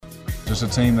just a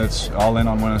team that's all in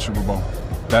on winning a Super Bowl.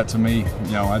 That to me,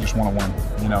 I just want to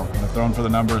win. I've thrown for the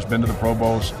numbers, been to the Pro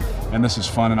Bowls, and this is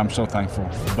fun, and I'm so thankful.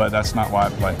 But that's not why I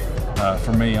play.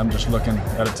 For me, I'm just looking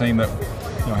at a team that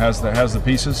has the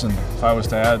pieces, and if I was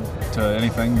to add to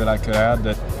anything that I could add,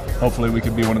 that hopefully we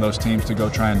could be one of those teams to go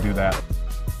try and do that.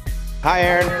 Hi,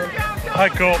 Aaron. Hi,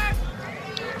 Colt.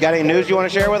 Got any news you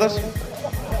want to share with us?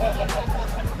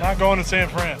 Not going to San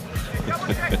Fran.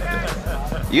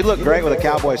 You look great with a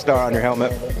cowboy star on your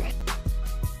helmet.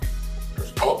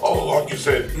 Like you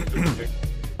said.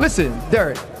 Listen,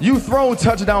 Derek, you've thrown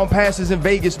touchdown passes in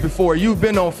Vegas before. You've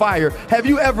been on fire. Have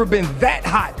you ever been that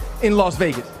hot in Las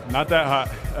Vegas? Not that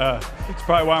hot. It's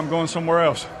probably why I'm going somewhere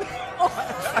else.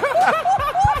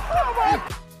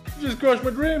 You just crushed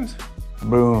my dreams.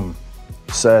 Boom.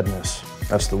 Sadness.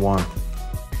 That's the one.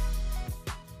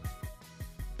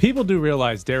 People do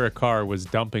realize Derek Carr was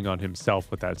dumping on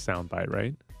himself with that soundbite,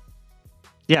 right?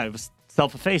 Yeah, it was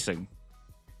self-effacing.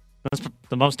 That's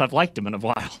the most I've liked him in a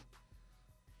while.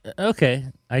 Okay,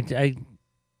 I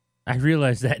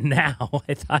realize that now.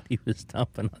 I thought he was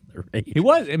dumping on the Raiders. He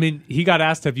was. I mean, he got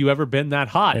asked, "Have you ever been that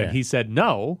hot?" Yeah. And he said,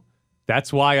 "No."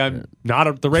 That's why I'm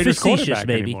not the Raiders quarterback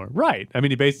maybe. anymore. Right. I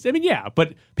mean, yeah,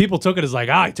 but people took it as like,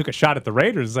 he took a shot at the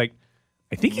Raiders. It's like,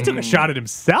 I think he took a shot at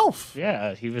himself.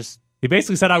 Yeah, he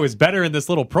basically said I was better in this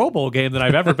little Pro Bowl game than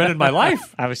I've ever been in my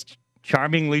life. I was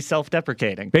charmingly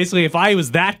self-deprecating. Basically, if I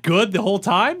was that good the whole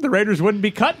time, the Raiders wouldn't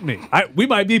be cutting me. We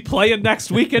might be playing next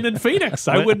weekend in Phoenix.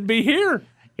 I wouldn't be here.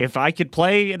 If I could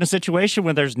play in a situation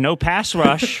where there's no pass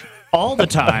rush all the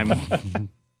time,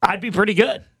 I'd be pretty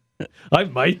good. I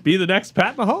might be the next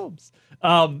Pat Mahomes.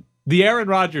 The Aaron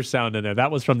Rodgers sound in there, that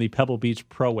was from the Pebble Beach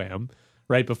Pro-Am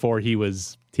right before he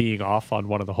was teeing off on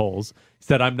one of the holes. He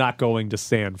said, I'm not going to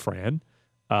San Fran,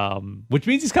 which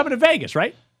means he's coming to Vegas,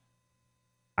 right?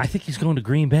 I think he's going to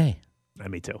Green Bay.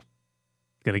 Me too.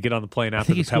 Going to get on the plane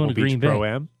after the he's Pebble going to Beach Green Bay.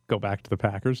 Pro-Am, go back to the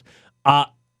Packers.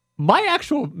 My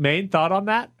actual main thought on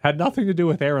that had nothing to do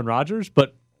with Aaron Rodgers,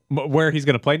 but where he's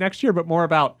going to play next year, but more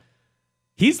about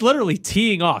he's literally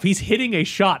teeing off. He's hitting a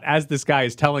shot as this guy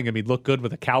is telling him he'd look good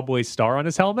with a Cowboys star on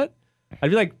his helmet. I'd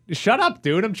be like, shut up,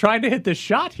 dude. I'm trying to hit this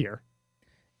shot here.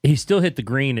 He still hit the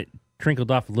green. It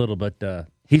trickled off a little, but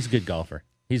he's a good golfer.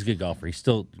 He's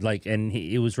still and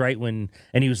he was right and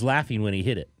he was laughing when he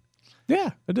hit it.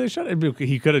 Yeah,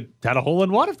 he could have had a hole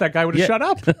in one if that guy would have shut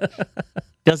up.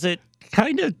 Does it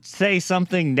kind of say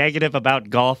something negative about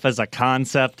golf as a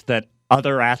concept that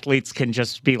other athletes can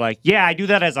just be like, yeah, I do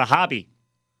that as a hobby.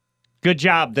 Good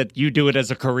job that you do it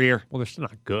as a career. Well, they're still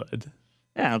not good.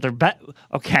 Yeah, they're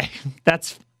okay.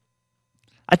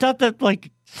 I thought that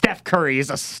Steph Curry is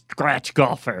a scratch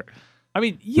golfer. I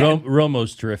mean, yeah,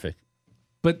 Romo's terrific.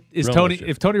 But if Tony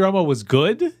Romo was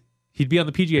good, he'd be on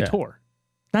the PGA Tour.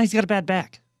 No, he's got a bad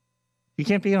back. You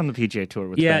can't be on the PGA Tour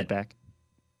with a bad back.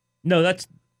 No, that's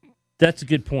a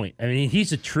good point. I mean,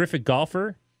 he's a terrific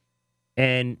golfer,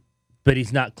 but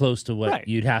he's not close to what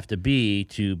you'd have to be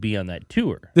on that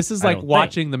tour. This is like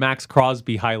watching the Max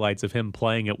Crosby highlights of him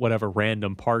playing at whatever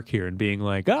random park here and being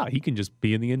like, he can just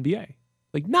be in the NBA.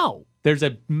 Like, no, there's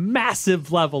a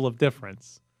massive level of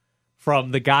difference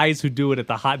from the guys who do it at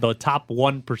the top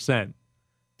 1%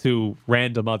 to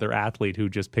random other athlete who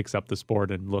just picks up the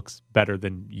sport and looks better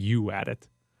than you at it.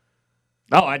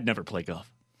 Oh, I'd never play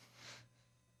golf.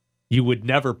 You would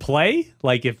never play?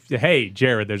 Like hey,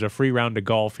 Jared, there's a free round of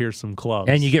golf. Here's some clubs.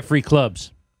 And you get free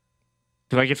clubs.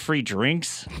 Do I get free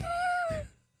drinks?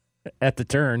 At the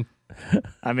turn.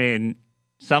 I mean,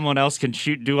 someone else can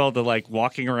do all the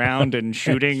walking around and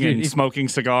shooting and smoking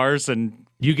cigars and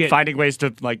finding ways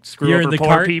to screw over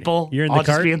poor people. You're in the I'll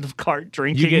cart. just be in the cart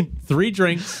drinking. You get 3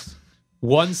 drinks,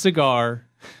 1 cigar,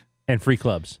 and free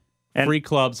clubs. Free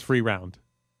clubs, free round.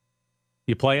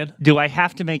 You playing? Do I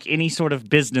have to make any sort of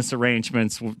business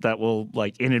arrangements that will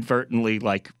inadvertently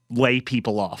lay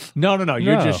people off? No.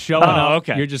 You're just showing up.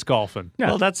 Okay. You're just golfing.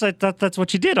 Yeah. Well, that's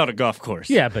what you did on a golf course.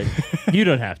 Yeah, but you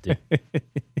don't have to.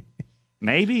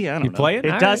 Maybe, I don't know. Play it?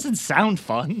 It doesn't sound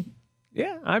fun.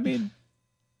 Yeah, I mean,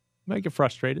 might get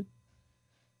frustrated.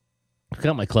 I've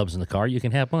got my clubs in the car. You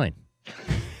can have mine.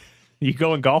 You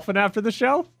going golfing after the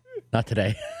show? Not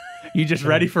today. You just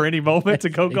ready for any moment to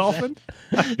go golfing?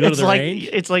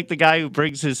 It's like the guy who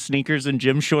brings his sneakers and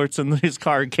gym shorts in his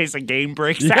car in case a game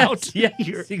breaks out.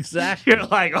 Yes, exactly. You're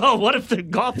like, what if the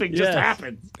golfing just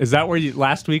happens? Is that where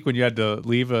last week when you had to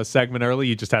leave a segment early,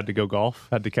 you just had to go golf?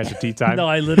 Had to catch a tee time? No,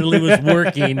 I literally was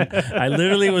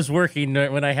working.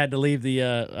 When I had to leave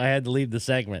the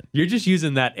segment. You're just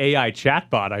using that AI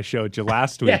chatbot I showed you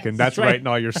last week, and that's writing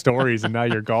all your stories, and now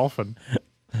you're golfing.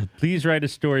 Please write a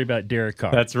story about Derek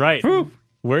Carr. That's right. Whew.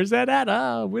 Where's that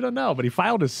at? We don't know, but he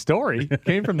filed his story. It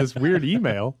came from this weird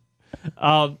email.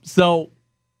 So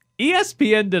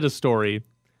ESPN did a story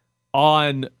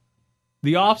on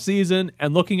the offseason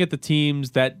and looking at the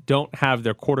teams that don't have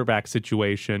their quarterback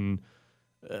situation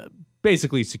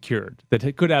basically secured,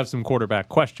 that could have some quarterback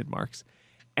question marks.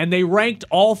 And they ranked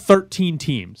all 13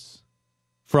 teams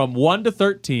from 1 to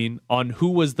 13 on who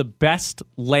was the best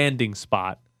landing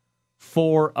spot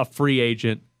for a free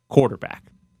agent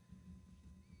quarterback.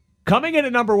 Coming in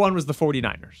at number 1 was the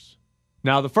 49ers.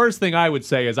 Now, the first thing I would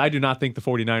say is I do not think the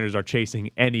 49ers are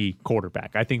chasing any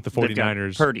quarterback. I think the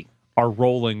 49ers Purdy. are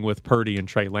rolling with Purdy and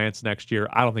Trey Lance next year.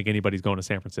 I don't think anybody's going to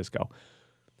San Francisco.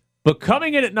 But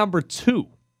coming in at number 2,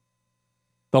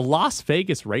 the Las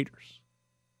Vegas Raiders.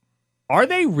 Are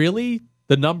they really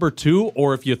the number 2,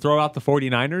 or if you throw out the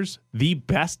 49ers, the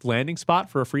best landing spot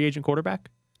for a free agent quarterback?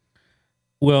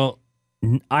 Well,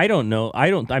 I don't know. I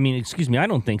don't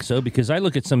think so, because I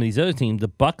look at some of these other teams. The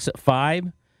Bucks at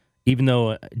 5, even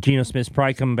though Geno Smith's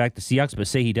probably coming back to Seahawks, but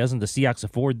say he doesn't, the Seahawks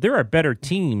at 4. There are better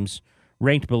teams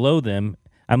ranked below them.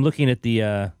 I'm looking at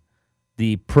the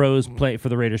pros play for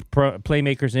the Raiders: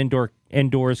 playmakers,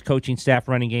 indoors, coaching staff,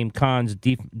 running game, cons,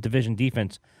 division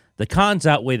defense. The cons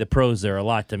outweigh the pros there a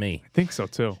lot to me. I think so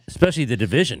too, especially the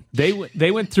division.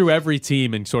 They went through every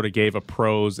team and sort of gave a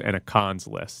pros and a cons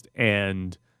list,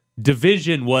 and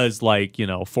division was like,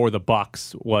 for the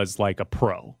Bucks was like a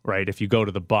pro, right? If you go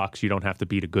to the Bucks, you don't have to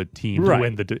beat a good team to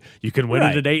win you can win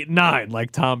it at 8-9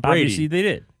 like Tom Brady. Obviously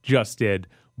they just did.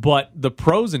 But the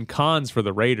pros and cons for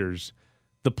the Raiders,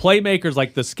 the playmakers,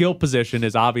 like the skill position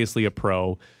is obviously a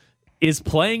pro. Is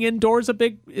playing indoors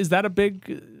is that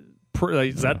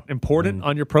important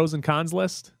on your pros and cons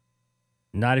list?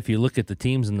 Not if you look at the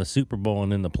teams in the Super Bowl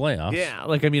and in the playoffs.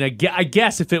 Yeah, I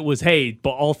guess if it was, hey,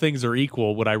 but all things are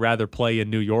equal, would I rather play in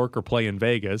New York or play in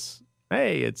Vegas?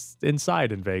 Hey, it's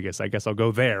inside in Vegas. I guess I'll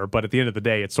go there. But at the end of the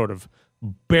day, it's sort of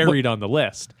buried on the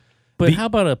list. But how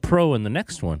about a pro in the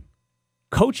next one?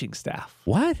 Coaching staff.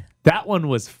 What? That one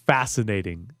was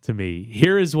fascinating to me.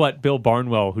 Here is what Bill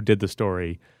Barnwell, who did the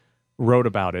story, wrote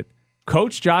about it.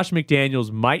 Coach Josh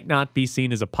McDaniels might not be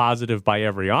seen as a positive by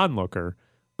every onlooker,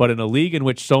 but in a league in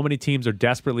which so many teams are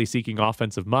desperately seeking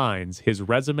offensive minds, his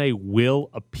resume will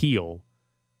appeal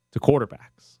to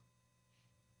quarterbacks.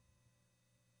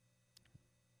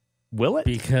 Will it?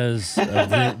 Because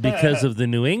of the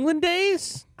New England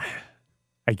days?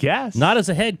 I guess. Not as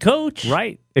a head coach.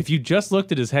 Right. If you just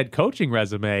looked at his head coaching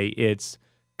resume, it's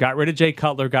got rid of Jay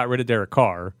Cutler, got rid of Derek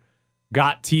Carr,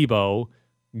 got Tebow,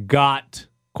 got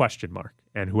question mark,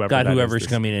 and whoever's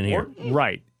coming in here.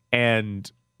 Right. And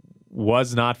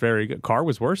was not very good. Carr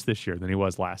was worse this year than he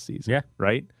was last season. Yeah.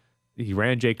 Right? He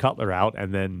ran Jay Cutler out,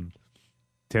 and then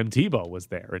Tim Tebow was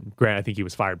there. And granted, I think he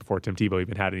was fired before Tim Tebow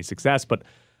even had any success. But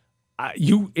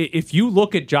if you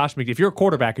look at Josh McDaniels, if you're a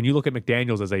quarterback and you look at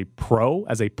McDaniels as a pro,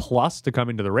 as a plus to come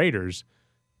into the Raiders,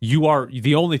 you are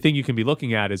the only thing you can be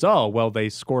looking at is, they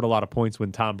scored a lot of points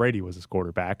when Tom Brady was his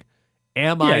quarterback.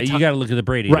 You got to look at the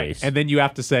Brady days. And then you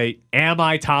have to say, am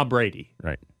I Tom Brady?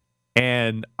 Right.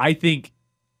 And I think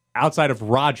outside of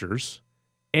Rodgers,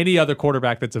 any other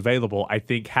quarterback that's available, I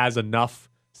think has enough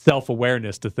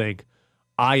self-awareness to think,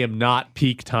 I am not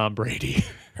peak Tom Brady.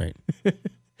 Right.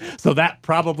 So that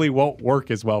probably won't work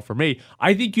as well for me.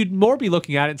 I think you'd more be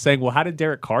looking at it and saying, well, how did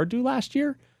Derek Carr do last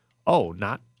year? Oh,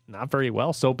 not very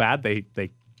well. So bad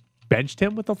they benched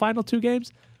him with the final 2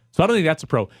 games. So I don't think that's a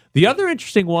pro. The other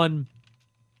interesting one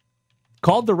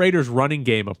called the Raiders running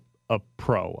game a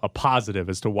pro, a positive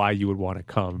as to why you would want to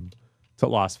come to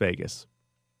Las Vegas.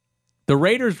 The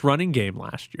Raiders running game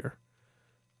last year,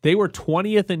 they were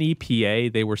 20th in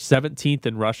EPA. They were 17th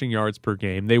in rushing yards per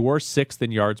game. They were 6th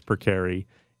in yards per carry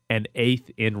and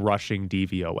 8th in rushing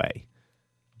DVOA.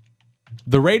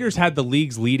 The Raiders had the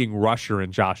league's leading rusher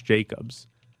in Josh Jacobs,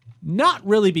 not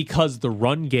really because the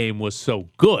run game was so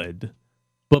good,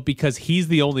 but because he's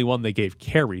the only one they gave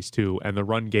carries to, and the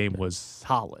run game was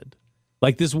solid.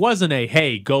 Like, this wasn't a,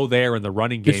 hey, go there and the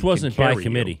running game. This wasn't by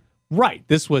committee. Right.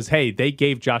 This was, hey, they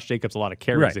gave Josh Jacobs a lot of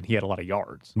carries and he had a lot of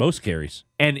yards. Most carries.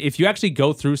 And if you actually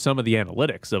go through some of the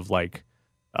analytics of like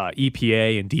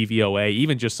EPA and DVOA,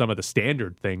 even just some of the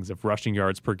standard things of rushing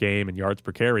yards per game and yards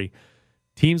per carry,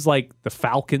 teams like the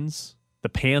Falcons, the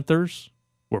Panthers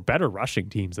were better rushing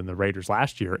teams than the Raiders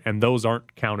last year, and those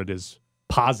aren't counted as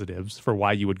positives for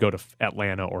why you would go to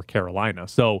Atlanta or Carolina.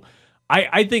 So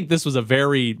I think this was a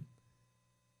very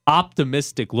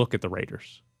optimistic look at the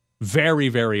Raiders. Very,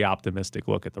 very optimistic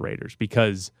look at the Raiders,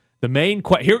 because the main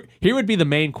here would be the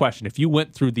main question. If you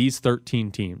went through these 13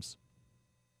 teams,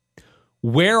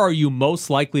 where are you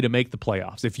most likely to make the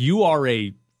playoffs? If you are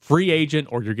a free agent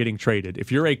or you're getting traded,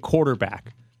 if you're a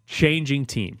quarterback changing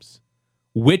teams,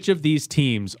 which of these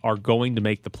teams are going to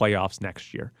make the playoffs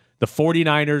next year? The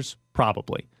 49ers,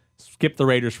 probably. Skip the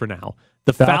Raiders for now.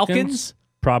 The Falcons?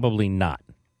 Probably not.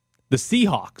 The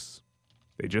Seahawks?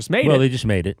 They just made it. Well, they just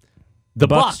made it. The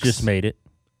Bucks Bucks just made it.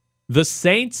 The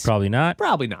Saints? Probably not.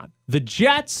 Probably not. The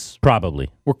Jets? Probably.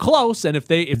 We're close, and if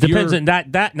depends on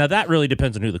that really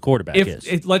depends on who the quarterback is.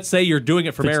 If let's say you're doing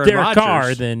it from if it's Aaron Derek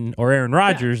Rodgers, Carr, or Aaron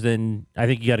Rodgers, then I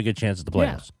think you got a good chance at the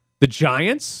playoffs. Yeah. The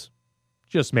Giants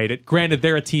just made it. Granted,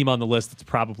 they're a team on the list that's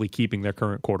probably keeping their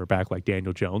current quarterback like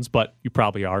Daniel Jones, but you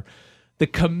probably are. The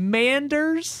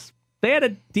Commanders, they had a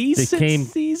decent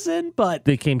season, but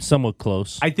they came somewhat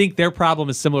close. I think their problem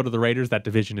is similar to the Raiders. That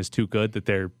division is too good that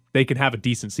they can have a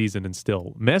decent season and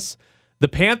still miss. The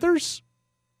Panthers,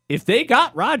 if they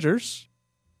got Rodgers,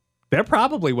 they're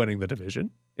probably winning the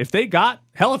division. If they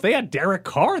had Derek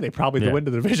Carr, they probably win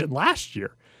the division last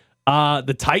year.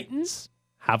 The Titans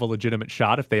have a legitimate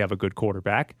shot if they have a good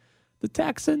quarterback. The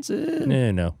Texans,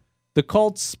 no. The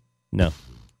Colts, no.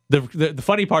 The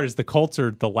funny part is the Colts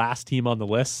are the last team on the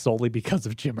list solely because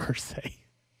of Jim Irsay.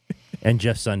 And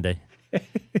Jeff Sunday.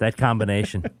 That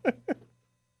combination.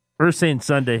 Irsay and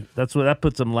Sunday, that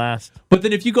puts them last. But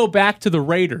then if you go back to the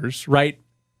Raiders, right,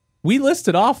 we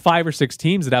listed off 5 or 6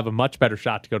 teams that have a much better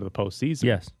shot to go to the postseason.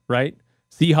 Yes. Right?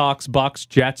 Seahawks, Bucks,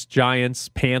 Jets, Giants,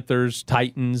 Panthers,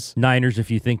 Titans. Niners,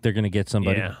 if you think they're going to get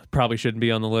somebody. Yeah, probably shouldn't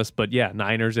be on the list, but yeah,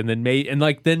 Niners. And then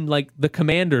the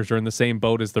Commanders are in the same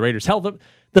boat as the Raiders. Hell,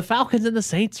 the Falcons and the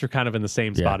Saints are kind of in the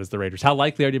same spot as the Raiders. How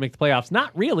likely are you to make the playoffs?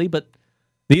 Not really, but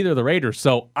neither are the Raiders.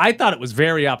 So I thought it was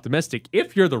very optimistic.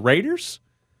 If you're the Raiders,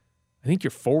 I think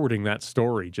you're forwarding that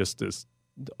story just as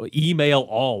email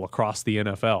all across the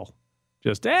NFL.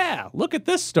 Just, look at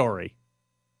this story.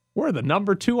 We're the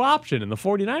number 2 option, and the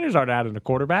 49ers aren't adding a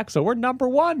quarterback, so we're number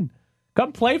 1.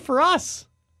 Come play for us.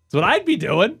 That's what I'd be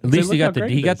doing. At least he got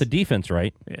the defense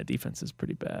right. Yeah, defense is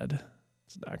pretty bad.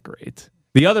 It's not great.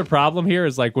 The other problem here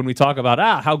is like when we talk about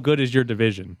how good is your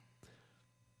division?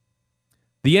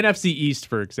 The NFC East,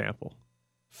 for example.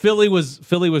 Philly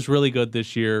was really good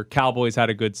this year. Cowboys had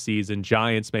a good season.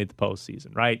 Giants made the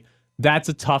postseason, right? That's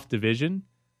a tough division.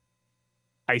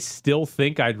 I still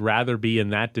think I'd rather be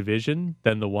in that division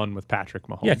than the one with Patrick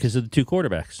Mahomes. Yeah, because of the 2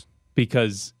 quarterbacks.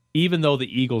 Because even though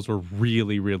the Eagles were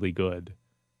really, really good,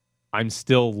 I'm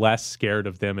still less scared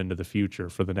of them into the future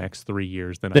for the next 3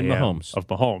 years than I am of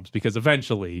Mahomes. Because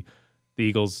eventually the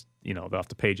Eagles, they'll have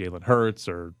to pay Jalen Hurts,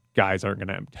 or guys aren't going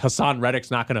to. Hassan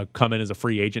Reddick's not going to come in as a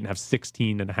free agent and have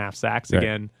 16.5 sacks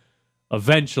again.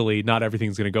 Eventually, not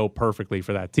everything's going to go perfectly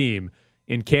for that team.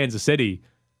 In Kansas City,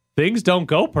 things don't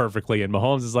go perfectly, and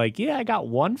Mahomes is like, I got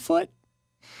 1 foot.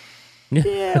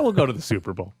 Yeah, we'll go to the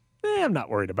Super Bowl. I'm not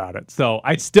worried about it. So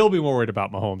I'd still be more worried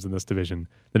about Mahomes in this division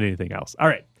than anything else. All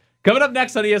right. Coming up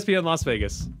next on ESPN Las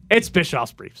Vegas, it's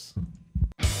Bischoff's Briefs.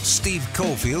 Steve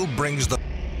Cofield brings the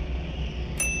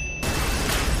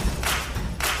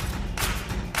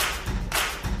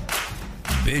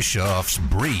Bischoff's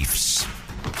Briefs.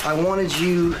 I wanted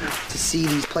you to see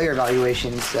these player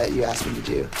evaluations that you asked me to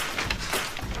do.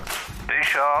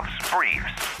 Bischoff's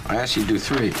Briefs. I asked you to do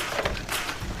 3.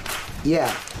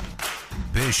 Yeah.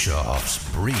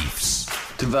 Bischoff's Briefs.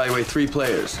 To evaluate 3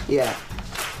 players? Yeah.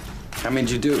 How many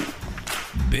did you do?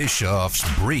 Bischoff's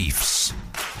Briefs.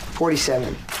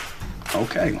 47.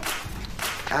 Okay.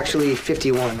 Actually,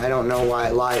 51. I don't know why I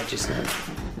lied just then.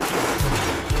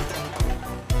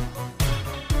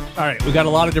 All right, we got a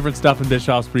lot of different stuff in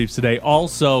Bischoff's Briefs today.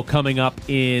 Also, coming up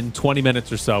in 20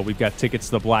 minutes or so, we've got tickets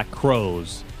to the Black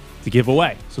Crowes to give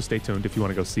away. So stay tuned if you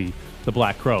want to go see the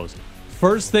Black Crowes.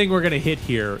 First thing we're going to hit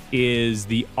here is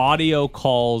the audio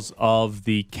calls of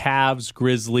the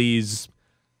Cavs-Grizzlies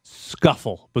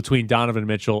scuffle between Donovan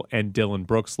Mitchell and Dylan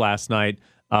Brooks last night.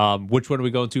 Which one are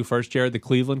we going to first, Jared? The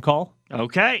Cleveland call?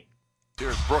 Okay.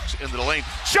 Here's Brooks into the lane.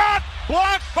 Shot!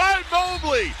 Blocked by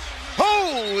Mobley!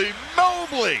 Holy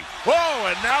Mobley! Whoa,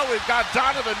 and now we've got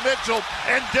Donovan Mitchell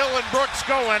and Dylan Brooks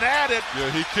going at it.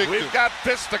 Yeah, he kicked We've it. got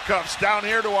fisticuffs down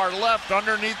here to our left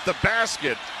underneath the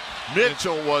basket.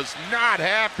 Mitchell was not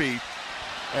happy,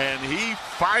 and he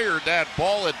fired that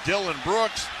ball at Dylan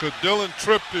Brooks. Because Dylan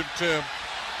tripped him, Tim.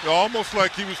 Almost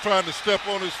like he was trying to step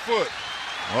on his foot.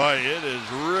 Boy, it is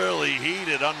really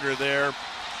heated under there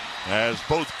as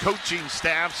both coaching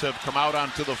staffs have come out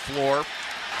onto the floor.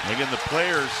 Again, the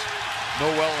players know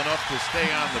well enough to stay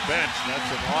on the bench, and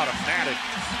that's an automatic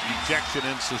ejection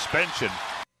and suspension.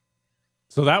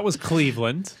 So that was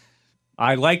Cleveland.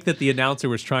 I like that the announcer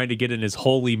was trying to get in his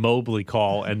Holy Mobley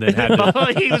call and then had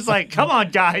to, He was like, come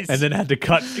on, guys. and then had to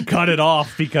cut it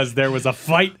off because there was a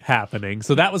fight happening.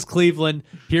 So that was Cleveland.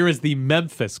 Here is the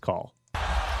Memphis call.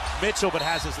 Mitchell, but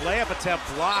has his layup attempt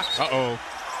blocked. Uh-oh.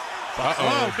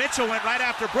 Oh, Mitchell went right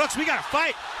after Brooks. We got to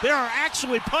fight. There are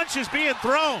actually punches being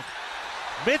thrown.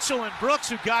 Mitchell and Brooks,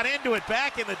 who got into it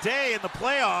back in the day in the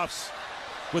playoffs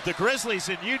with the Grizzlies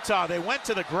in Utah, they went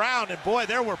to the ground, and boy,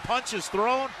 there were punches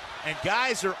thrown, and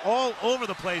guys are all over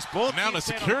the place. Both Now the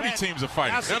security teams are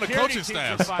fighting. Now the coaching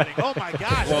staff are fighting. Oh my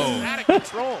gosh, this is out of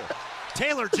control.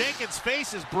 Taylor Jenkins'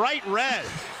 face is bright red.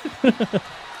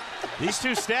 These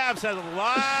two staffs have a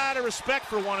lot of respect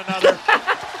for one another,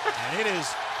 and it is.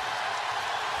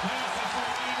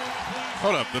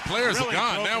 Hold up, the players really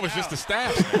are gone. Now it's just the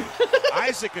staff.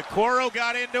 Isaac Okoro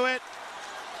got into it.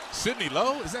 Sidney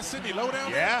Lowe? Is that Sidney Lowe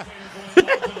down there? Yeah.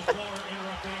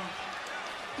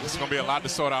 It's going to be a lot to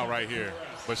sort out right here,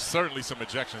 but certainly some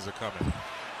ejections are coming.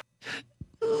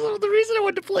 The reason I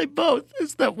wanted to play both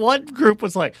is that one group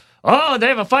was like, oh, they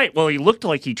have a fight. Well, he looked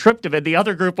like he tripped him. And the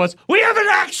other group was, we have an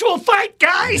actual fight,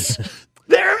 guys.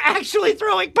 They're actually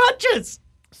throwing punches.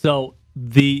 So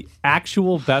the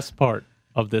actual best part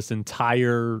of this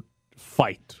entire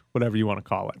fight, whatever you want to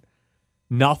call it,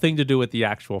 nothing to do with the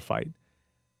actual fight.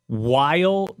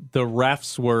 While the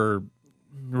refs were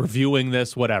reviewing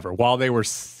this, whatever, while they were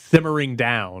simmering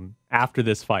down after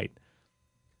this fight,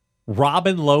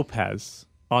 Robin Lopez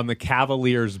on the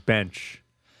Cavaliers bench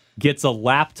gets a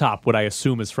laptop, what I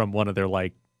assume is from one of their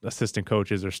like assistant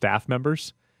coaches or staff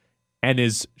members, and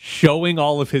is showing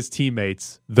all of his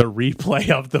teammates the replay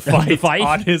of the fight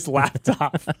on his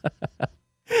laptop.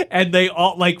 And they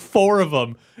all, like four of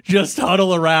them, just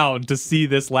huddle around to see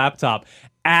this laptop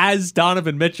as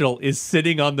Donovan Mitchell is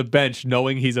sitting on the bench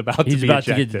knowing he's about to get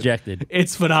ejected.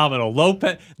 It's phenomenal.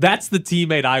 Lopez, that's the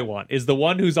teammate I want, is the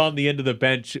one who's on the end of the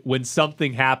bench when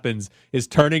something happens, is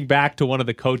turning back to one of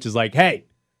the coaches like, hey,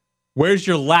 where's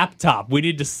your laptop? We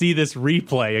need to see this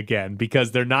replay again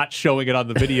because they're not showing it on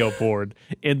the video board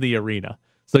in the arena.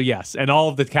 So yes, and all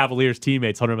of the Cavaliers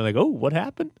teammates huddle around like, oh, what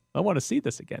happened? I want to see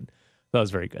this again. That was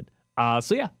very good.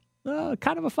 So yeah,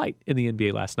 kind of a fight in the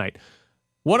NBA last night.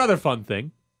 One other fun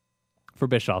thing for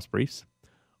Bischoff's Briefs.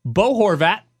 Bo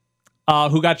Horvat,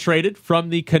 who got traded from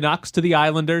the Canucks to the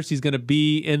Islanders. He's going to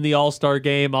be in the All-Star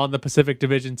game on the Pacific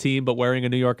Division team, but wearing a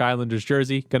New York Islanders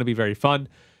jersey. Going to be very fun.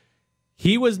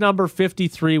 He was number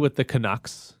 53 with the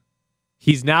Canucks.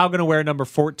 He's now going to wear number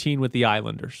 14 with the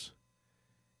Islanders.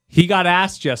 He got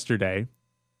asked yesterday,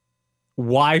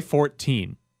 why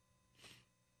 14?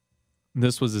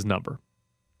 This was his number,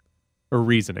 or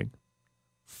reasoning.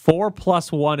 4 plus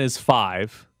 1 is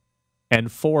 5, and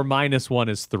 4 minus 1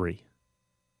 is 3.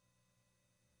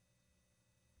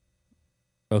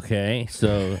 Okay,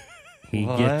 so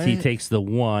he takes the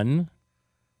 1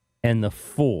 and the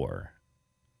 4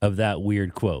 of that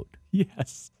weird quote.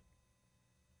 Yes.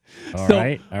 All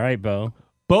right, Bo.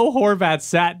 Bo Horvat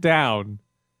sat down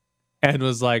and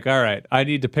was like, all right, I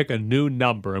need to pick a new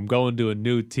number. I'm going to a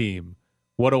new team.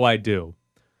 What do I do?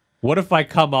 What if I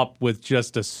come up with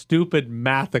just a stupid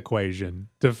math equation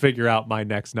to figure out my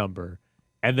next number?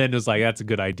 And then it was like, that's a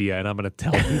good idea, and I'm going to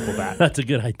tell people that. That's a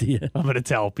good idea. I'm going to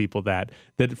tell people that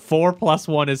 4 plus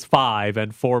 1 is 5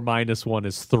 and 4 minus 1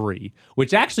 is 3,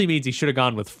 which actually means he should have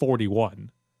gone with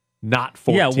 41, not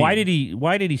 14. Yeah,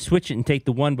 why did he switch it and take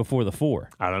the 1 before the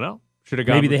 4? I don't know. Should have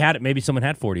gone. Maybe they had it. Maybe someone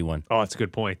had 41. Oh, that's a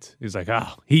good point. He was like,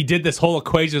 he did this whole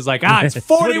equation. It's like, it's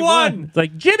 41. It's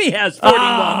like Jimmy has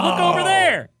 41. Look over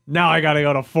there. Now I got to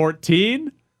go to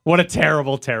 14. What a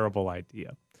terrible, terrible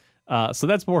idea. So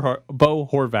that's Bo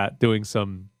Horvat doing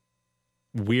some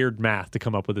weird math to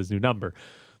come up with his new number.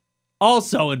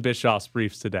 Also in Bischoff's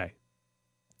Briefs today.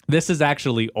 This is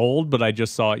actually old, but I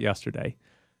just saw it yesterday.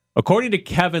 According to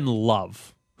Kevin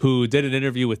Love, who did an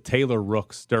interview with Taylor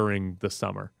Rooks during the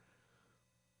summer,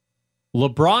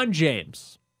 LeBron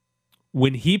James,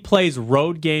 when he plays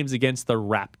road games against the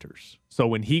Raptors, so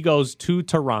when he goes to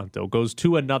Toronto, goes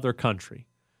to another country,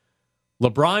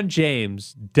 LeBron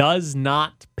James does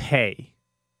not pay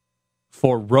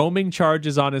for roaming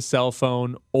charges on his cell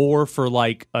phone or for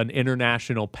like an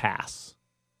international pass.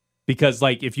 Because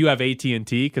like if you have AT&T,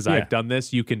 because I've done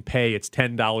this, you can pay, it's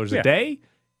 $10 a day,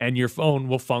 and your phone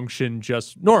will function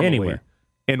just normally anywhere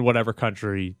in whatever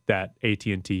country that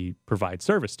AT&T provides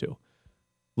service to.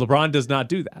 LeBron does not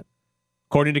do that.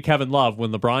 According to Kevin Love,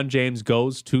 when LeBron James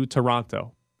goes to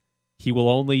Toronto, he will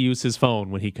only use his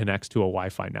phone when he connects to a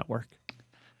Wi-Fi network.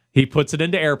 He puts it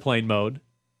into airplane mode.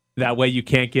 That way you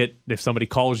can't get, if somebody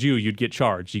calls you, you'd get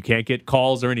charged. You can't get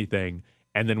calls or anything.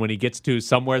 And then when he gets to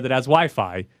somewhere that has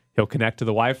Wi-Fi, He'll connect to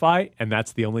the Wi-Fi, and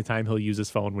that's the only time he'll use his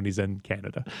phone when he's in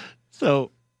Canada. So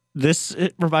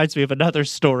it reminds me of another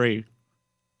story.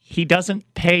 He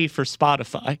doesn't pay for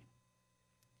Spotify.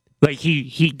 Like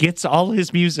he gets all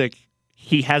his music.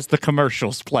 He has the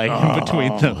commercials playing in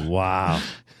between them. Wow.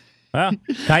 Well,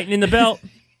 tightening the belt.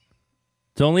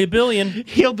 It's only $1 billion.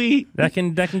 He'll be that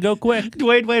can go quick.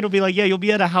 Dwayne Wade will be like, yeah, you'll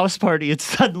be at a house party, and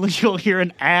suddenly you'll hear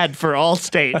an ad for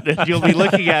Allstate, and you'll be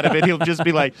looking at him, and he'll just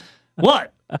be like,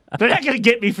 "What? They're not going to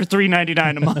get me for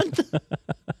 $3.99 a month."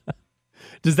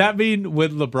 Does that mean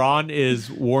when LeBron is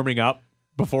warming up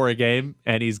before a game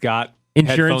and he's got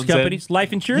Insurance headphones companies, in,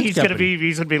 life insurance he's company.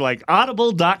 He's gonna be like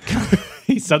Audible.com.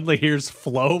 he suddenly hears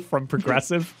Flow from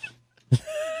Progressive?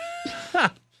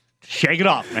 Shake it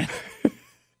off, man.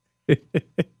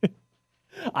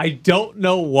 I don't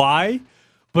know why,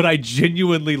 but I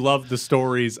genuinely love the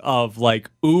stories of like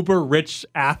uber rich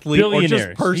athlete or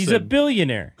just person. He's a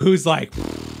billionaire who's like,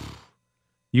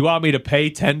 you want me to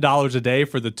pay $10 a day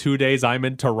for the 2 days I'm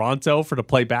in Toronto to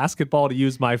play basketball to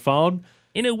use my phone?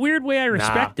 In a weird way, I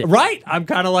respect it. Right? I'm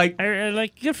kind of like,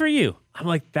 good for you. I'm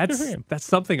like, that's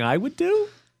something I would do.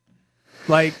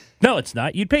 Like, no, it's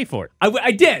not. You'd pay for it.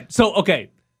 I did. So, okay.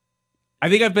 I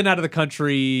think I've been out of the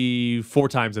country 4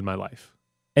 times in my life.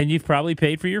 And you've probably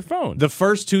paid for your phone. The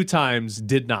first 2 times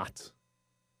did not.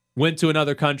 Went to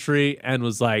another country and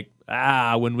was like,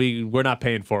 when we're not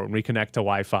paying for it when we connect to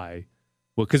Wi-Fi.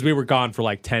 Well, because we were gone for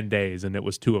like 10 days and it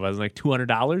was 2 of us. Like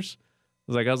 $200.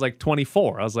 I was like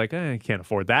 24. I was like, I can't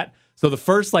afford that. So the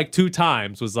first like 2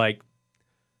 times was like,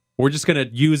 we're just going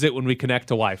to use it when we connect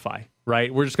to Wi-Fi,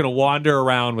 right? We're just going to wander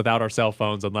around without our cell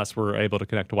phones unless we're able to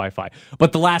connect to Wi-Fi.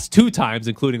 But the last 2 times,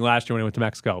 including last year when I went to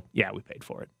Mexico, yeah, we paid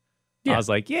for it. Yeah. I was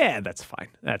like, yeah, that's fine.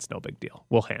 That's no big deal.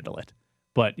 We'll handle it.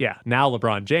 But yeah, now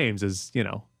LeBron James is,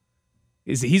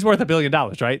 he's worth $1 billion,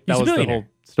 right? That was the whole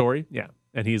story. Yeah.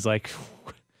 And he's like,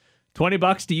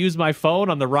 $20 to use my phone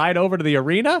on the ride over to the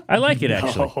arena? I like it,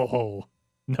 actually.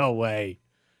 No way.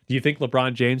 Do you think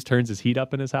LeBron James turns his heat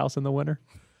up in his house in the winter?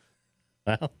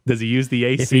 Well, does he use the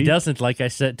AC? If he doesn't, like I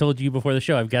told you before the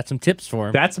show, I've got some tips for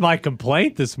him. That's my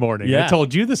complaint this morning. Yeah. I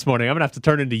told you this morning I'm going to have to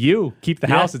turn into you. Keep the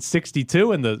house at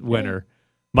 62 in the winter.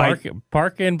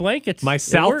 Park and blankets. My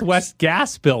Southwest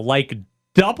gas bill like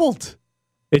doubled.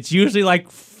 It's usually like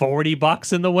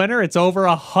 $40 in the winter. It's over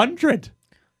 $100.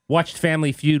 Watched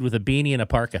Family Feud with a beanie and a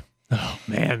parka. Oh,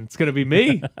 man, it's going to be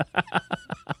me.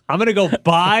 I'm going to go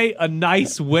buy a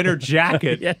nice winter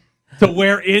jacket to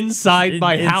wear inside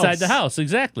my house. Inside the house,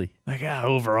 exactly. Like,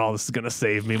 overall, this is going to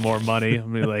save me more money.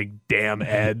 I'm going to be like, damn,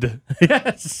 Ed.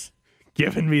 Yes.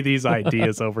 Giving me these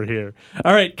ideas over here.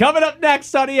 All right, coming up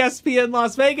next on ESPN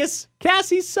Las Vegas,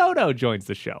 Cassie Soto joins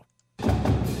the show.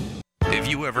 If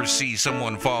you ever see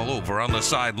someone fall over on the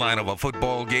sideline of a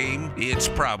football game, it's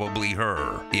probably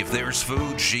her. If there's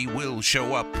food, she will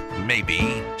show up.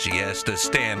 Maybe she has to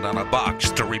stand on a box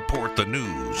to report the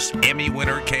news. Emmy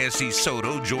winner Cassie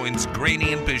Soto joins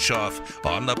Graney and Bischoff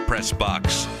on the Press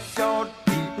Box.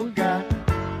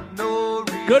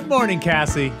 Good morning,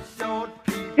 Cassie.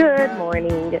 Good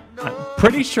morning. I'm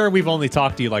pretty sure we've only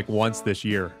talked to you like once this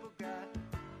year.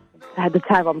 At the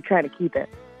time, I'm trying to keep it.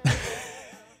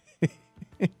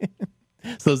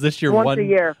 So is this your once one a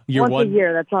year? Once a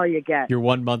year, that's all you get. Your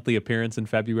one monthly appearance in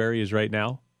February is right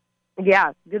now?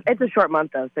 Yeah, it's a short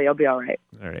month though, so you'll be all right.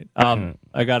 All right.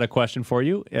 I got a question for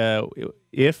you.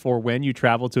 If or when you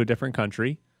travel to a different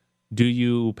country, do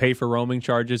you pay for roaming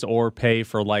charges or pay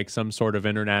for like some sort of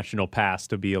international pass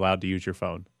to be allowed to use your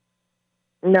phone?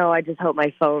 No, I just hope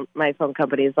my phone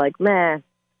company is like, meh,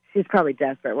 she's probably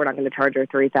desperate. We're not going to charge her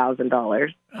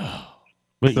 $3,000.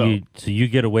 But so you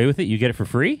get away with it? You get it for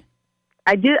free?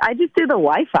 I do. I just do the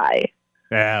Wi-Fi.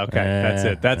 Yeah, okay.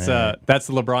 That's it. That's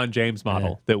the LeBron James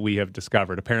model that we have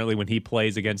discovered. Apparently, when he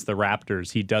plays against the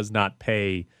Raptors, he does not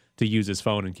pay to use his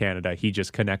phone in Canada. He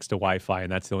just connects to Wi-Fi,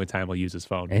 and that's the only time he'll use his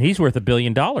phone. And he's worth $1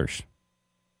 billion.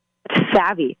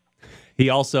 Savvy.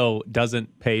 He also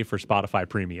doesn't pay for Spotify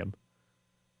Premium.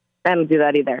 I don't do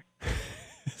that either.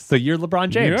 So you're LeBron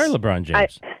James. You are LeBron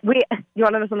James. You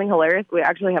want to know something hilarious? We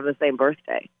actually have the same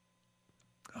birthday.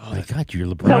 Oh my God, you're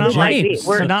LeBron James.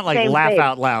 We're not like laugh age.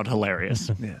 Out loud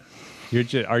hilarious.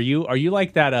 Yeah. Are you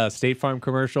like that State Farm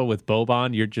commercial with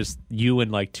Boban? You're just you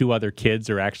and like 2 other kids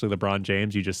are actually LeBron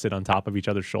James. You just sit on top of each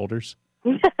other's shoulders.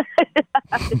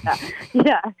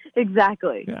 Yeah,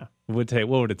 exactly. Yeah. What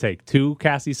would it take? 2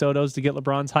 Cassie Sotos to get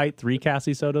LeBron's height? 3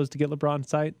 Cassie Sotos to get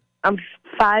LeBron's height? I'm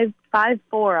 5'4"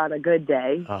 on a good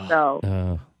day.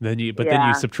 Then you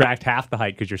subtract half the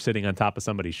height because you're sitting on top of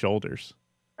somebody's shoulders.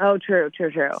 Oh, true.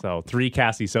 So 3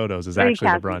 Cassie Sotos is 3 actually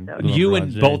Cassie LeBron. Sotos. You LeBron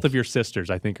and James. both of your sisters,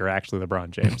 I think, are actually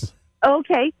LeBron James.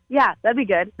 Okay, yeah, that'd be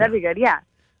good. That'd be good. Yeah.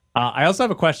 I also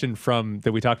have a question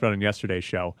that we talked about in yesterday's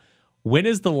show. When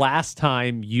is the last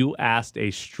time you asked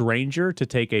a stranger to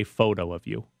take a photo of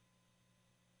you?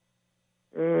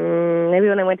 Maybe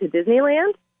when I went to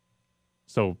Disneyland.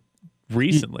 So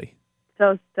recently.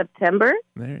 So September.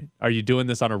 Are you doing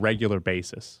this on a regular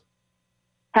basis?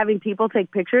 Having people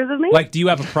take pictures of me? Like, do you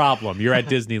have a problem? You're at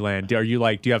Disneyland. Do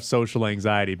you have social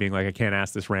anxiety being like, I can't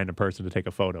ask this random person to take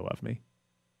a photo of me?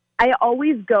 I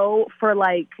always go for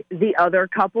like the other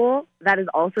couple that is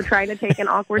also trying to take an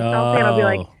awkward selfie, and I'll be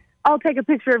like, I'll take a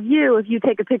picture of you if you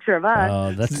take a picture of us.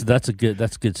 Oh, that's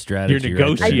good strategy. You're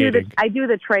negotiating. I do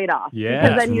the trade-off. Yeah.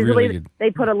 Because then usually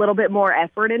they put a little bit more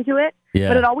effort into it. Yeah.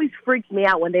 But it always freaks me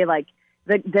out when they like,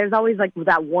 there's always like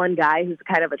that one guy who's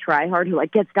kind of a tryhard who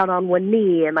like gets down on one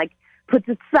knee and like puts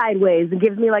it sideways and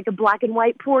gives me like a black and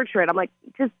white portrait. I'm like,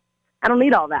 I don't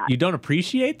need all that. You don't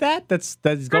appreciate that? That's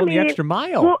going the extra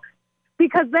mile. Well,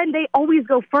 because then they always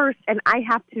go first and I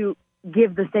have to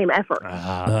give the same effort.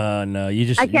 No,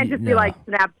 I can't just be like,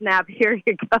 snap, here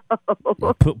you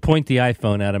go. Point the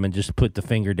iPhone at him and just put the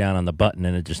finger down on the button,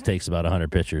 and it just takes about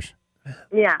 100 pictures.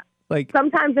 Yeah. Like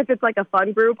sometimes if it's like a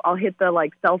fun group, I'll hit the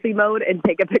like selfie mode and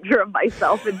take a picture of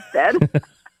myself instead.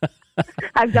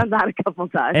 I've done that a couple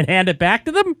times. And hand it back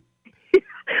to them?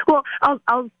 Well,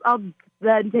 I'll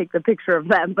then take the picture of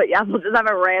them, but yeah, they'll just have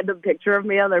a random picture of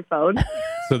me on their phone.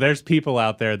 So there's people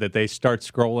out there that they start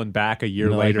scrolling back a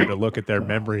year later to look at their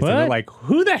memories, What? and they're like,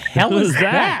 "Who the hell is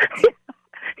that?"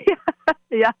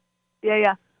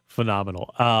 Yeah.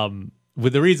 Phenomenal.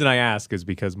 With the reason I ask is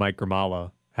because Mike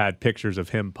Grimala had pictures of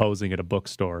him posing at a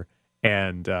bookstore,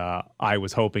 and I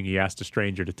was hoping he asked a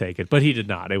stranger to take it, but he did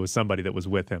not. It was somebody that was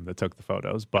with him that took the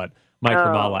photos. But Mike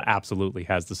Grimala absolutely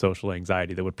has the social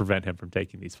anxiety that would prevent him from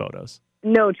taking these photos.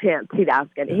 No chance he'd ask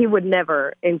it. He would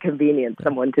never inconvenience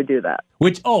someone to do that.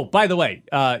 Which, by the way,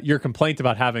 your complaint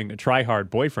about having try-hard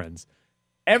boyfriends.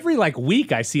 Every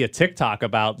week I see a TikTok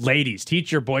about, ladies,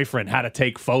 teach your boyfriend how to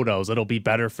take photos. It'll be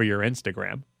better for your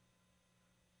Instagram.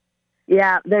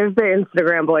 Yeah, there's the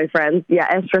Instagram boyfriends. Yeah,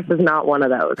 Estrus is not one of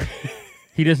those.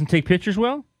 He doesn't take pictures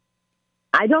well?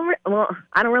 I don't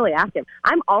really ask him.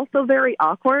 I'm also very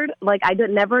awkward. Like, I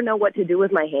never know what to do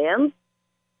with my hands.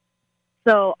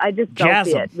 So I just don't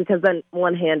see it because then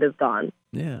one hand is gone.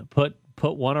 Yeah, put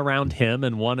one around him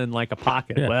and one in like a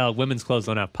pocket. Yeah. Well, women's clothes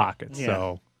don't have pockets,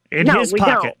 so in his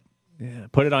pocket. Yeah,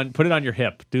 put it on your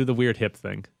hip. Do the weird hip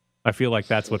thing. I feel like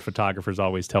that's what photographers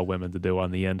always tell women to do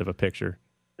on the end of a picture.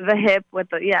 The hip with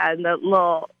and the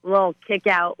little kick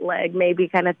out leg maybe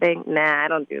kind of thing. Nah, I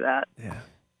don't do that. Yeah.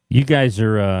 You guys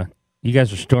are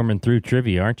storming through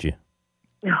trivia, aren't you?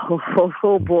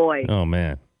 Oh boy. Oh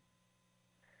man.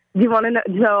 Do you want to know?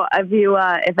 So,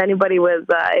 if anybody was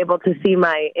able to see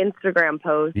my Instagram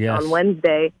post on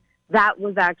Wednesday, that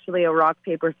was actually a rock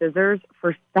paper scissors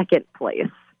for second place.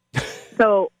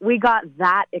 So we got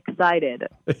that excited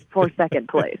for second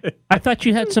place. I thought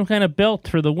you had some kind of belt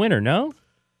for the winner. No.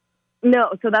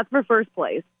 No, so that's for first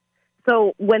place.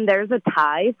 So when there's a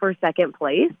tie for second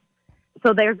place,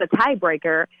 so there's a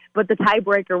tiebreaker, but the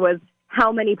tiebreaker was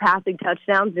how many passing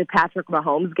touchdowns did Patrick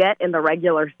Mahomes get in the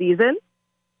regular season?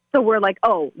 So we're like,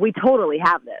 oh, we totally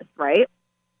have this, right?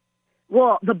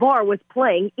 Well, the bar was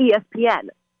playing ESPN.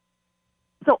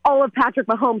 So all of Patrick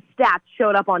Mahomes' stats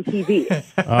showed up on TV.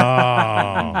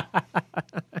 Oh.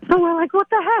 So we're like, what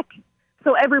the heck?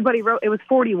 So everybody wrote, it was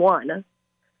 41.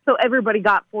 So everybody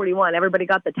got 41. Everybody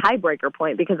got the tiebreaker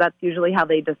point because that's usually how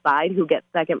they decide who gets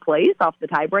second place off the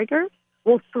tiebreaker.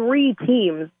 Well, 3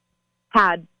 teams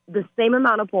had the same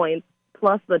amount of points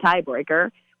plus the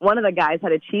tiebreaker. One of the guys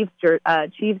had a Chiefs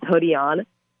hoodie on.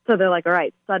 So they're like, all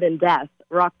right, sudden death,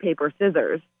 rock, paper,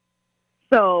 scissors.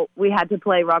 So we had to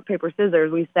play rock, paper,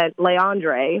 scissors. We sent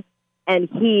Leandre, and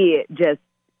he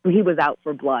was out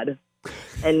for blood.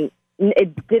 And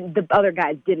the other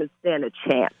guys didn't stand a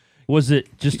chance. Was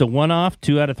it just a one-off,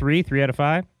 2 out of 3, 3 out of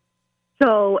 5?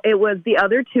 So it was the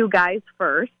other 2 guys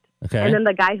first. Okay. And then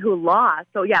the guy who lost.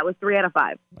 So, yeah, it was 3 out of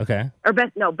 5. Okay. Or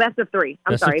best of 3.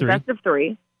 Best of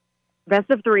 3. Best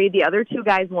of 3. The other 2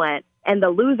 guys went, and the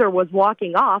loser was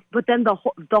walking off, but then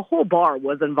the whole bar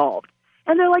was involved.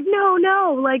 And they're like,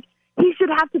 no, like, he should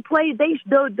have to play.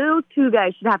 Those 2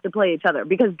 guys should have to play each other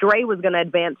because Dre was going to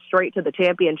advance straight to the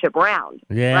championship round.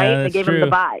 Yeah, right? that's They gave true. him the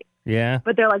bye. Yeah.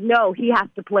 But they're like, no, he has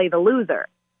to play the loser.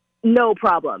 No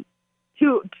problem.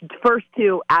 First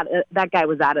 2, that guy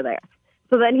was out of there.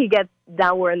 So then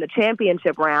now we're in the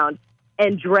championship round,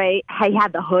 and Dre, he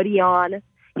had the hoodie on.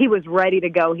 He was ready to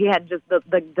go. He had just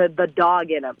the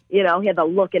dog in him. You know, he had the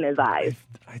look in his eyes.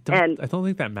 I don't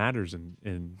think that matters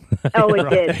in Oh, it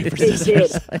did. It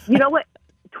did. You know what?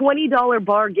 $20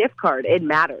 bar gift card. It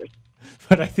matters.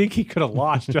 But I think he could have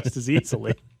lost just as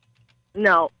easily.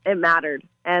 No, it mattered.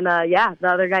 And, the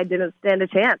other guy didn't stand a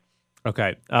chance.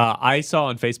 Okay. I saw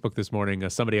on Facebook this morning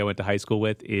somebody I went to high school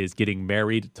with is getting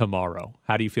married tomorrow.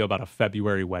 How do you feel about a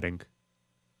February wedding?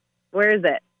 Where is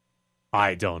it?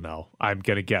 I don't know. I'm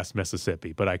going to guess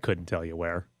Mississippi, but I couldn't tell you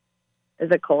where. Is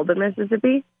it cold in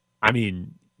Mississippi? I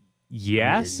mean,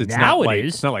 yes. It's Now not it like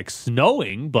is. It's not like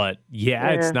snowing, but Yeah.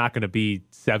 it's not going to be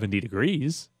 70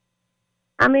 degrees.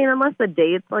 I mean, unless the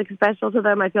date's like special to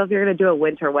them, I feel if you're going to do a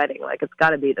winter wedding, like it's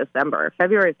got to be December.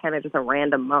 February is kind of just a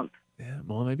random month. Yeah,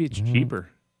 well, maybe it's cheaper.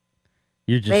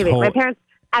 You're just Maybe. My parents,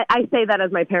 I say that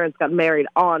as my parents got married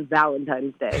on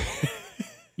Valentine's Day.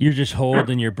 You're just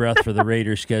holding your breath for the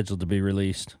Raiders schedule to be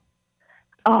released.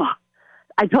 Oh,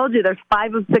 I told you there's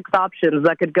 5 of 6 options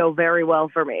that could go very well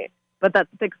for me, but that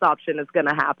 6th option is going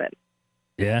to happen.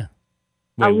 Yeah.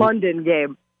 A London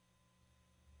game.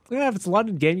 Yeah, if it's a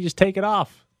London game, you just take it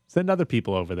off. Send other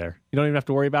people over there. You don't even have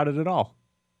to worry about it at all.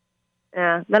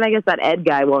 Yeah, then I guess that Ed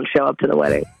guy won't show up to the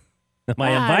wedding. Am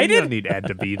I You invited? don't need Ed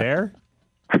to be there.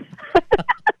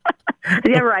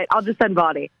 Yeah, right. I'll just send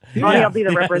Bonnie. Bonnie, I'll be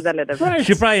the representative.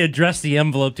 Should probably address the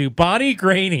envelope to Bonnie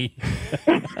Graney.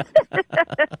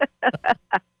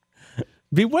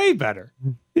 Be way better.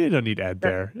 You don't need Ed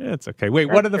there. It's okay. Wait,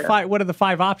 what are the That's five? What are the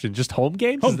 5 options? Just home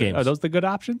games? Home games. Are those the good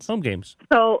options? Home games.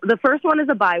 So the first one is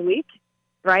a bye week,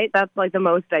 right? That's like the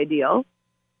most ideal.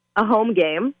 A home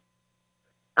game.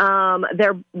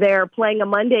 They're playing a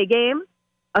Monday game,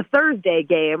 a Thursday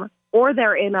game, or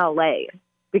they're in LA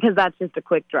because that's just a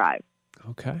quick drive.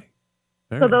 Okay.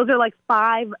 So those are like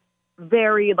 5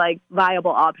 very like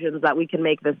viable options that we can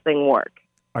make this thing work.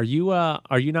 Are you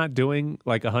not doing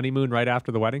like a honeymoon right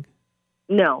after the wedding?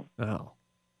 No, Oh,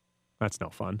 that's no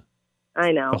fun.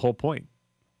 I know. The whole point.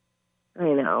 I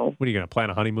know. What are you going to plan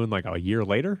a honeymoon like a year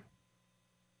later?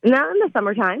 Not in the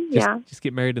summertime. Yeah. Just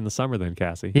get married in the summer then,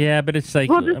 Cassie. Yeah, but it's like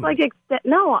Well, just like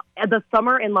the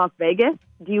summer in Las Vegas.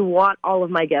 Do you want all of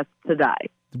my guests to die?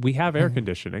 We have air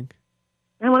conditioning.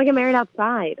 I want to get married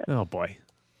outside. Oh boy,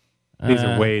 these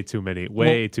are way too many,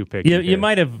 way too picky. You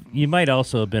might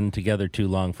also have been together too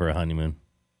long for a honeymoon.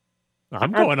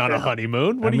 I'm going on a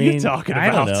honeymoon. What I are you mean, talking I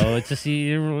about? don't know. It's just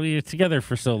you're together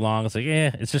for so long. It's like,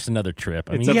 it's just another trip.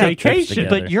 I It's mean, a you have trips vacation.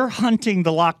 together. But you're hunting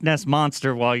the Loch Ness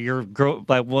monster while your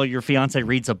fiance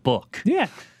reads a book. Yeah,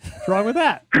 what's wrong with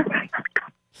that?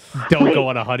 Don't go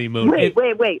on a honeymoon. Wait.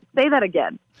 Say that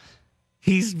again.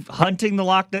 He's hunting the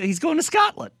Loch Ness. He's going to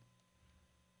Scotland.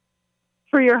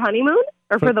 For your honeymoon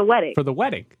or for the wedding? For the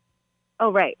wedding.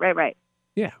 Oh, right.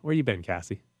 Yeah, where you been,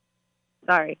 Cassie?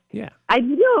 Sorry. Yeah. I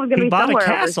knew it was going to He be bought a somewhere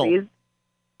castle. overseas.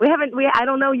 I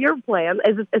don't know your plan.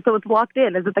 So it's locked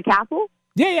in. Is it the castle?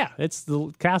 Yeah. It's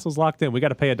the castle's locked in. We got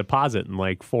to pay a deposit in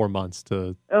like 4 months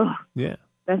to. Oh, Yeah,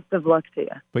 best of luck to you.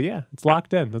 but yeah, it's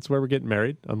locked in. That's where we're getting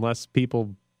married, unless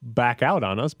people back out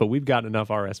on us. But we've got enough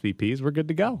RSVPs. We're good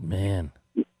to go. Man,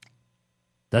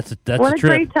 that's What a a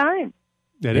trip. great time.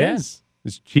 It Yeah. is.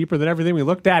 It's cheaper than everything we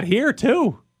looked at here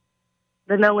too.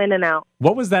 The no in and out.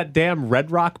 What was that damn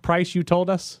Red Rock price you told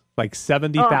us? Like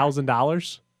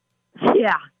 $70,000.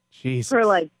 Yeah. Jesus. For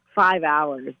like 5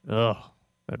 hours. Oh,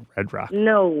 that Red Rock.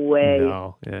 No way.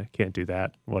 No, yeah, can't do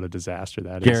that. What a disaster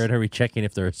that is. Jared, are we checking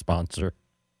if they're a sponsor?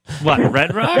 What,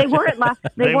 Red Rock? They weren't last.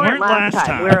 They weren't last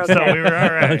time. We were okay. So we were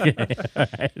all right. Okay, all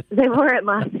right. They weren't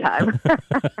last time.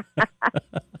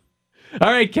 All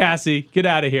right, Cassie, get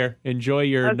out of here. Enjoy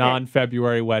your Okay.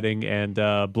 non-February wedding and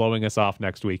blowing us off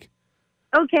next week.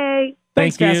 Okay.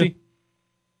 Thanks, Thank you. Cassie.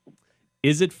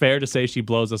 Is it fair to say she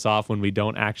blows us off when we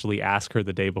don't actually ask her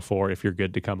the day before if you're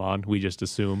good to come on? We just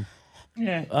assume.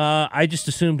 Yeah. I just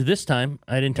assumed this time.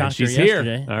 I didn't talk And to her she's here.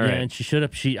 yesterday. All Yeah, right. and she should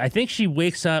have. I think she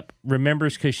wakes up,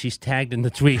 remembers because she's tagged in the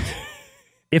tweet.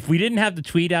 If we didn't have the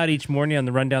tweet out each morning on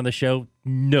the rundown of the show,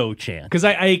 no chance. Because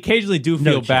I occasionally do No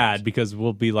feel chance. bad because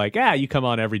we'll be like, you come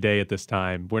on every day at this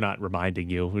time. We're not reminding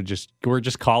you. We're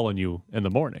just calling you in the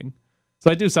morning. So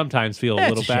I do sometimes feel a That's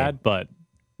little a shame. bad, but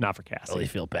not for Cassie. Really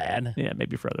feel bad. Yeah,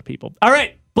 maybe for other people. All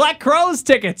right, Black Crowes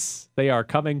tickets. They are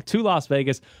coming to Las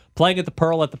Vegas, playing at the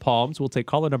Pearl at the Palms. We'll take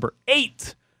caller number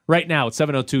 8 right now at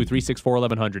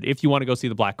 702-364-1100. If you want to go see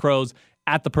the Black Crowes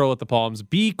at the Pearl at the Palms,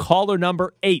 be caller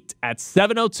number 8 at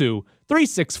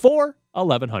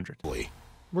 702-364-1100.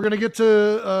 We're going to get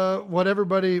to what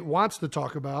everybody wants to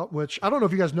talk about, which I don't know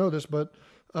if you guys know this, but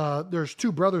there's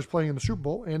 2 brothers playing in the Super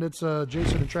Bowl, and it's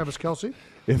Jason and Travis Kelce.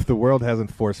 If the world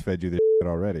hasn't force-fed you this shit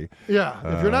already. Yeah,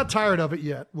 if you're not tired of it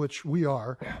yet, which we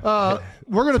are,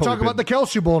 we're going to It's talk only about the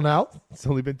Kelce Bowl now. It's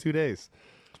only been 2 days.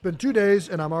 It's been 2 days,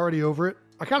 and I'm already over it.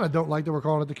 I kind of don't like that we're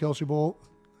calling it the Kelce Bowl.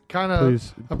 kind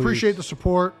of appreciate the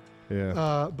support.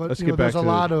 Yeah. But let's you get know, back there's to a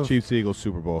lot the of Chiefs Eagles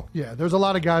Super Bowl. Yeah, there's a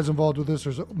lot of guys involved with this.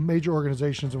 There's major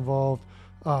organizations involved.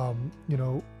 You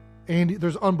know, Andy,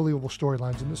 there's unbelievable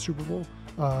storylines in this Super Bowl.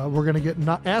 We're going to get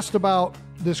asked about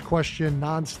this question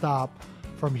nonstop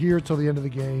from here till the end of the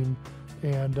game,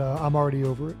 and I'm already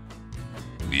over it.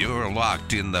 You're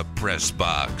locked in the press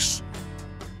box.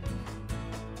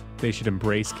 They should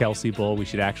embrace Kelsey Bull. We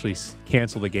should actually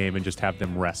cancel the game and just have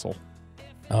them wrestle.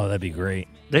 Oh, that'd be great.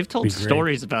 They've told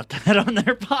stories about that on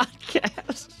their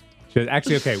podcast.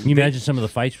 Actually, okay. Can you imagine some of the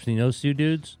fights between those two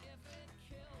dudes?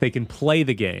 They can play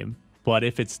the game, but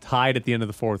if it's tied at the end of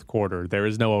the fourth quarter, there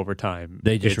is no overtime.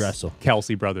 They just It's wrestle.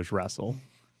 Kelsey brothers wrestle.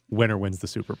 Winner wins the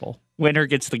Super Bowl. Winner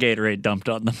gets the Gatorade dumped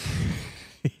on them.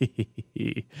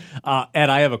 Ed,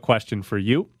 I have a question for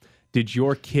you. Did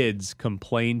your kids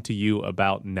complain to you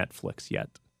about Netflix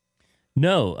yet?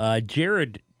 No.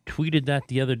 Jared tweeted that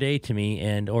the other day to me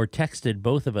or texted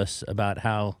both of us about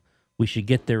how we should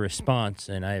get their response,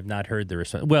 and I have not heard the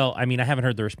response. Well, I mean, I haven't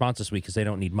heard the response this week because they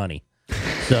don't need money.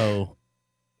 So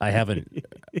I haven't.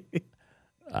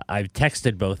 I've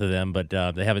texted both of them, but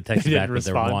they haven't texted back with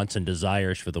their wants and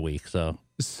desires for the week.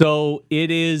 So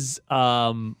it is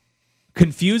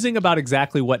confusing about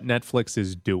exactly what Netflix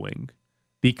is doing,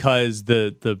 because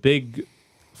the big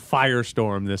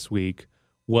firestorm this week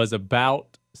was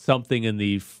about something in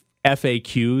the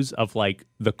FAQs of like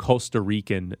the Costa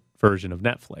Rican version of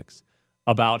Netflix,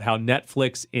 about how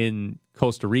Netflix in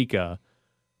Costa Rica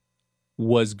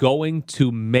was going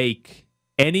to make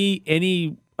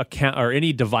any account or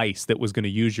any device that was going to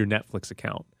use your Netflix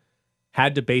account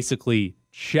had to basically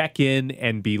check in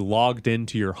and be logged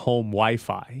into your home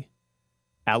Wi-Fi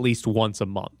at least once a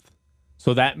month.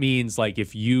 So that means like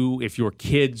if your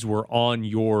kids were on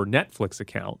your Netflix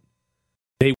account,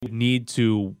 they would need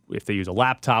to, if they use a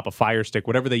laptop, a Fire Stick,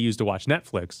 whatever they use to watch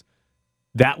Netflix,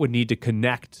 that would need to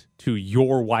connect to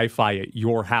your Wi-Fi at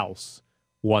your house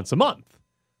once a month,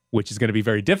 which is going to be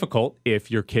very difficult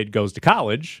if your kid goes to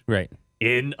college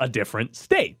in a different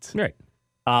state. Right.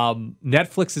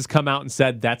 Netflix has come out and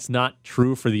said that's not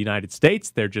true for the United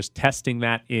States. They're just testing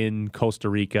that in Costa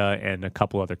Rica and a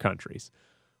couple other countries.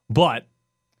 But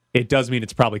it does mean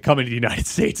it's probably coming to the United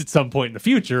States at some point in the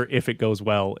future if it goes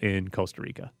well in Costa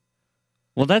Rica.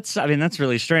 Well, that's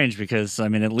really strange because,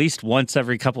 at least once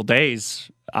every couple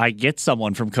days, I get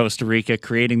someone from Costa Rica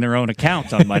creating their own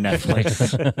account on my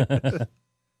Netflix.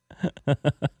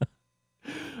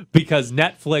 Because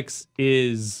Netflix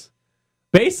is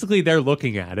basically, they're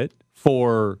looking at it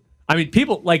for,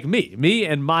 people like me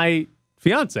and my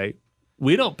fiance,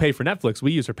 we don't pay for Netflix.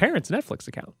 We use her parents' Netflix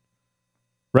account.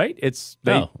 Right?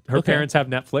 Her parents have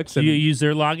Netflix. So you use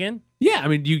their login? Yeah,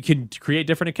 you can create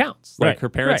different accounts. Like her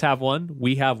parents right. have one,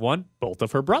 we have one, both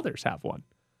of her brothers have one.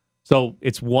 So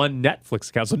it's one Netflix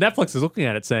account. So Netflix is looking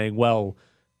at it saying, well,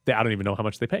 I don't even know how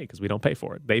much they pay because we don't pay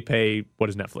for it. They pay, what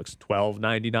is Netflix?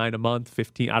 $12.99 a month,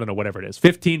 $15, I don't know, whatever it is.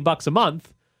 $15 a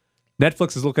month.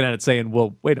 Netflix is looking at it saying,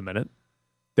 well, wait a minute.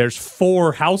 There's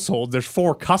 4 households, there's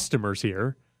 4 customers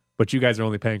here, but you guys are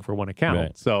only paying for one account.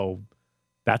 Right. So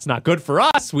that's not good for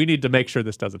us. We need to make sure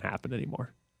this doesn't happen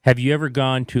anymore. Have you ever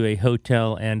gone to a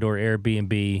hotel and or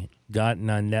Airbnb, gotten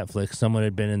on Netflix, someone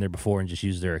had been in there before and just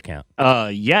used their account?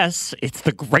 Yes. It's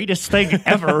the greatest thing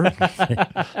ever.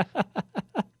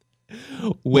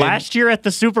 Last year at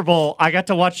the Super Bowl, I got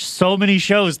to watch so many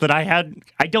shows that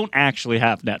I don't actually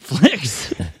have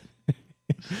Netflix.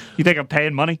 You think I'm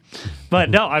paying money?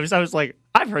 But no, I was like,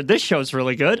 I've heard this show's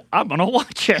really good. I'm going to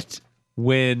watch it.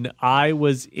 When I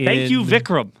was in... Thank you,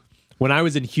 Vikram. When I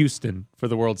was in Houston for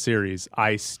the World Series,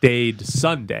 I stayed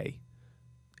Sunday.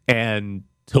 And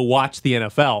to watch the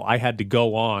NFL, I had to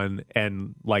go on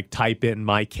and type in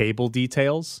my cable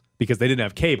details because they didn't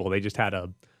have cable. They just had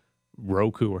a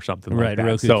Roku or something like that.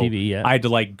 Roku so TV, yeah. I had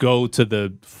to go to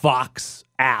the Fox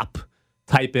app,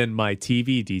 type in my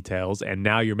TV details, and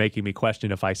now you're making me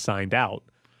question if I signed out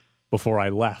before I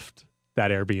left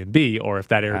that Airbnb or if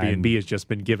that Airbnb has just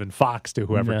been given Fox to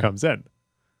whoever comes in.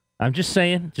 I'm just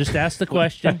saying, just ask the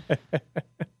question.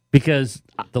 Because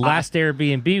the last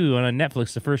Airbnb we went on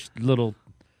Netflix, the first little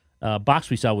box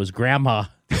we saw was Grandma.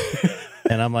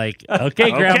 And I'm like,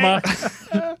 okay, Grandma.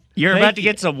 You're about to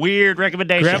get some weird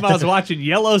recommendations. Grandma's watching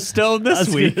Yellowstone this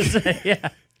week. Yeah.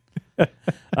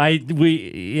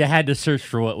 We had to search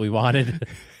for what we wanted.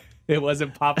 It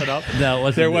wasn't popping up? No, it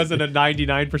wasn't. There wasn't a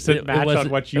 99% match on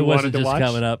what you wanted to watch?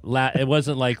 It wasn't just coming up. It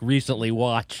wasn't like recently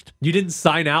watched. You didn't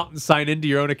sign out and sign into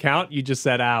your own account? You just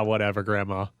said, whatever,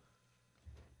 Grandma.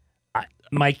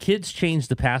 My kids change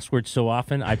the password so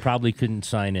often, I probably couldn't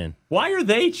sign in. Why are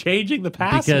they changing the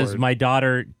password? Because my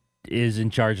daughter is in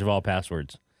charge of all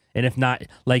passwords. And if not,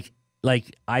 like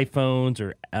iPhones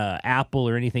or Apple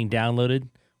or anything downloaded,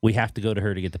 we have to go to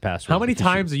her to get the password. How many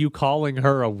times are you calling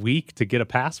her a week to get a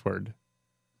password?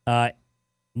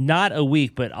 Not a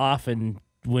week, but often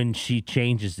when she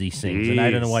changes these things, and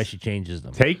I don't know why she changes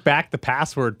them. Take back the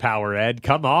password power, Ed.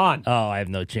 Come on. Oh, I have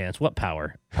no chance. What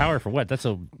power? Power for what? That's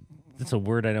a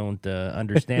word I don't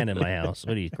understand in my house.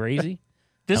 What are you, crazy?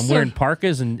 I'm wearing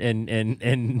parkas and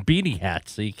beanie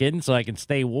hats. Are you kidding? So I can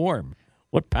stay warm.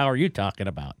 What power are you talking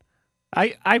about?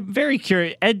 I'm very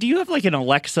curious. Ed, do you have like an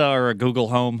Alexa or a Google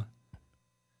Home?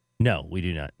 No, we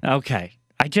do not. Okay.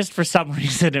 I just, for some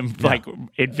reason, am like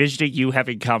envisioning you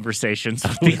having conversations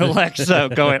with the Alexa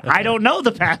going, I don't know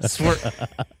the password.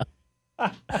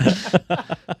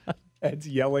 Ed's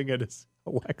yelling at his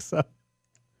Alexa.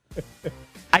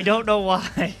 I don't know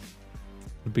why.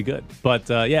 Would be good. But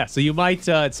yeah, so you might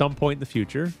at some point in the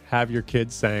future have your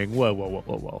kids saying, whoa,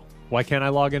 why can't I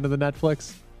log into the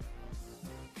Netflix?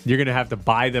 You're going to have to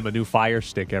buy them a new Fire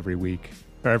Stick every week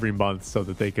or every month so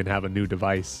that they can have a new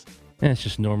device. It's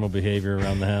just normal behavior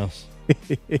around the house.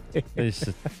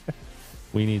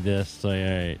 We need this. So, all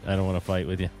right, I don't want to fight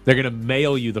with you. They're going to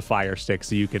mail you the Fire Stick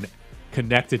so you can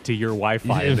connect it to your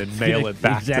Wi-Fi and then mail it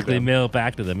back to them. Exactly, mail it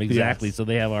back to them. Exactly, Yes. So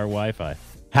they have our Wi-Fi.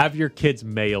 Have your kids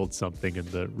mailed something in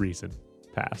the recent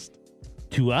past?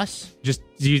 To us? Just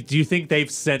do you think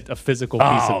they've sent a physical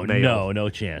piece of mail? No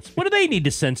chance. What do they need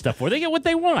to send stuff for? They get what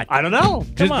they want. I don't know.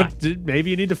 Come on. But maybe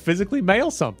you need to physically mail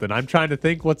something. I'm trying to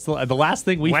think what's the last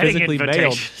thing we Wedding physically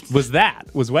mailed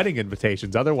was wedding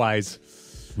invitations. Otherwise,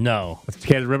 no. I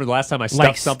can't remember the last time I stuffed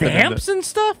Like something. stamps and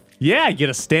stuff? Yeah, get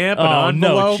a stamp, an Oh,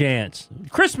 envelope. no chance.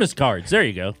 Christmas cards. There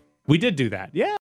you go. We did do that. Yeah.